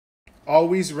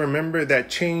always remember that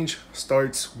change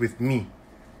starts with me.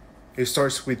 It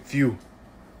starts with you.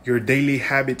 Your daily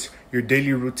habits, your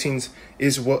daily routines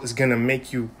is what is going to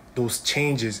make you those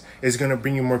changes. It's going to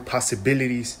bring you more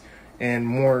possibilities and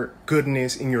more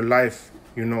goodness in your life.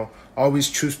 Always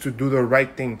choose to do the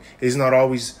right thing. It's not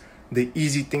always the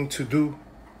easy thing to do,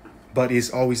 but it's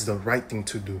always the right thing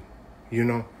to do.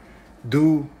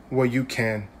 Do what you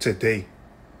can today.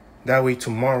 That way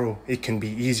tomorrow it can be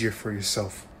easier for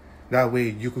yourself. That way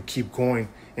you could keep going,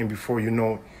 and before you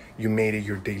know it, you made it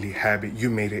your daily habit. You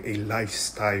made it a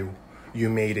lifestyle. You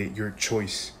made it your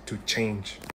choice to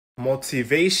change.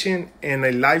 Motivation and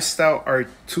a lifestyle are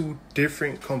two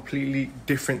completely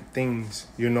different things.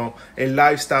 A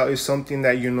lifestyle is something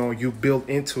that, you build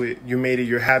into it. You made it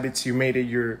your habits. You made it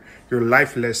your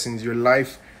life lessons, your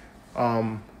life,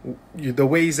 the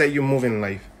ways that you move in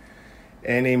life.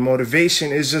 And a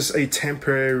motivation is just a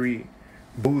temporary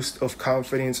boost of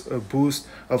confidence, a boost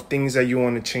of things that you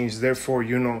want to change. Therefore,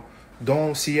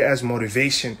 don't see it as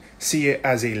motivation. See it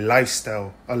as a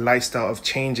lifestyle of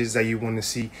changes that you want to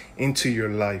see into your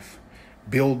life.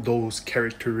 Build those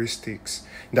characteristics.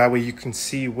 That way you can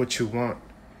see what you want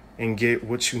and get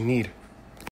what you need.